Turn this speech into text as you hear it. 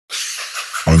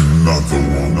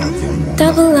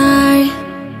Double R,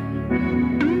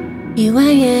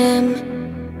 UIM.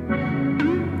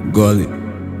 Golly.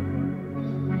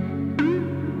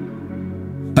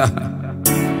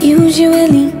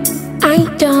 Usually, I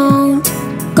don't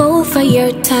go for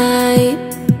your type.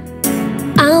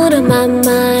 Out of my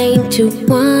mind to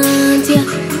want ya.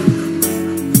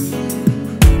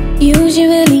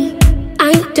 Usually,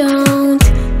 I don't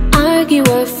argue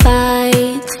or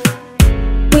fight.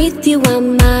 With you I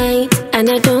might, and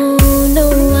I don't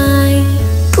know why.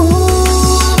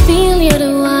 Ooh, I feel you're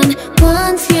the one.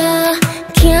 Once ya,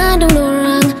 can't do no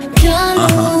wrong, can't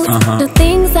lose. The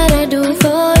things that I do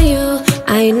for you,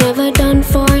 I never done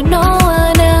for no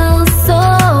one else. So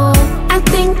I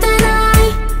think that I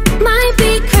might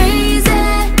be crazy,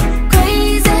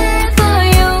 crazy for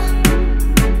you,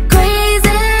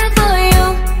 crazy for you.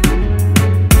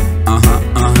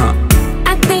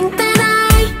 I think that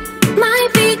I might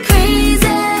be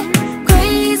crazy,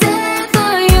 crazy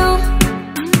for you,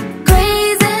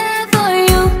 crazy for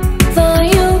you, for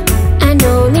you, and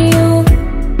only you,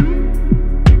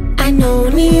 and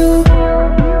only you,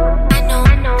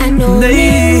 and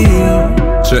only you.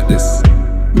 Check this.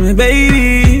 My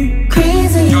baby.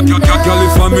 Crazy. Girl,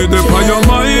 if I made up on your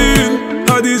mind,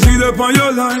 I did see up on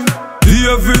your line.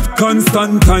 David,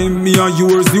 constant time, me and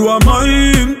yours, you are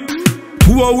mine.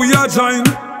 Who are we a join?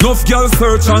 Enough girls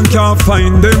search and can't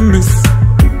find them, miss.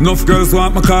 Enough girls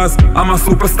want me cause I'm a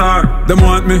superstar. Them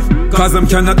want me cause them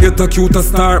cannot get a cuter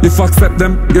star. If I accept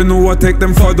them, you know I take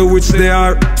them for the which they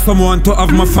are. Some want to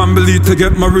have my family to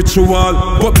get my ritual.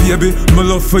 But baby, my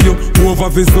love for you over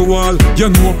visual. You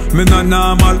know, me not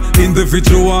normal,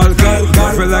 individual. Girl,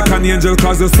 I feel like an angel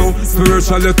cause you're so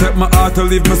spiritual. You take my heart to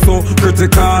leave me so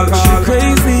critical. She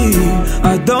crazy,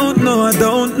 I don't know, I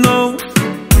don't know.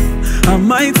 I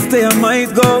might stay, I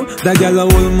might go. That girl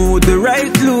will move the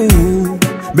right glue.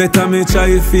 Better me try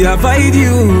if I avoid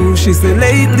you. She said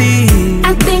lately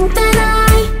I think that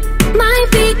I might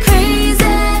be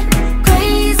crazy,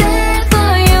 crazy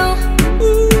for you,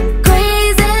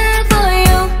 crazy for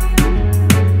you.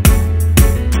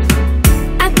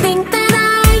 I think that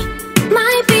I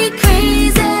might be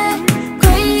crazy,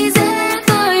 crazy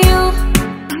for you,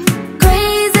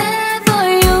 crazy for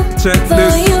you, check for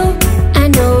this. you,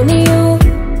 and only you,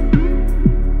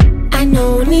 and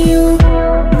only you.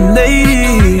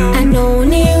 Lady, And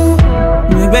only you,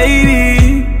 my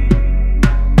baby.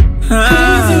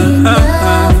 crazy in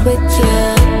love with you.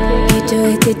 You do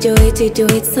it, you do it, you do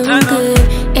it so good.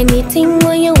 Anything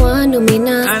what you want, do me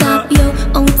not stop you.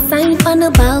 Outside on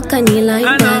the balcony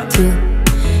like that too.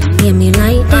 Yeah, me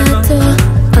like that too.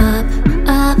 Up,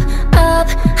 up, up,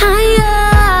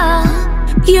 higher.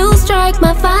 You strike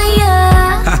my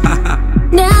fire.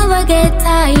 Never get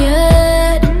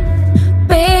tired,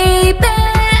 baby.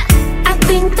 I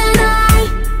think that I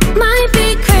might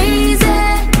be crazy,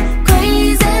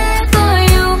 crazy for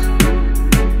you,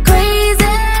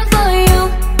 crazy for you.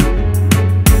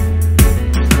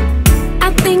 I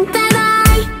think that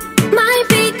I might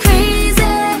be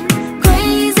crazy,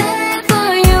 crazy for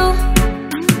you,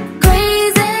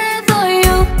 crazy for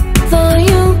you,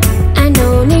 and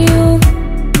only you,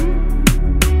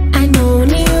 and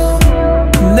only you,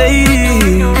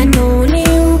 Lady, and only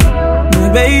you. my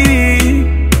baby.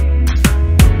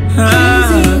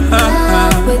 Crazy in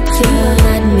love with you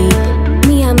and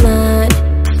me I'm mad.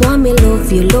 Want me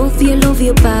love you, love you, love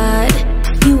you bad.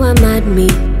 You are mad, me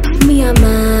I'm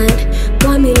mad.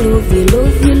 Want me love you,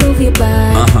 love you, love you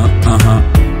bad.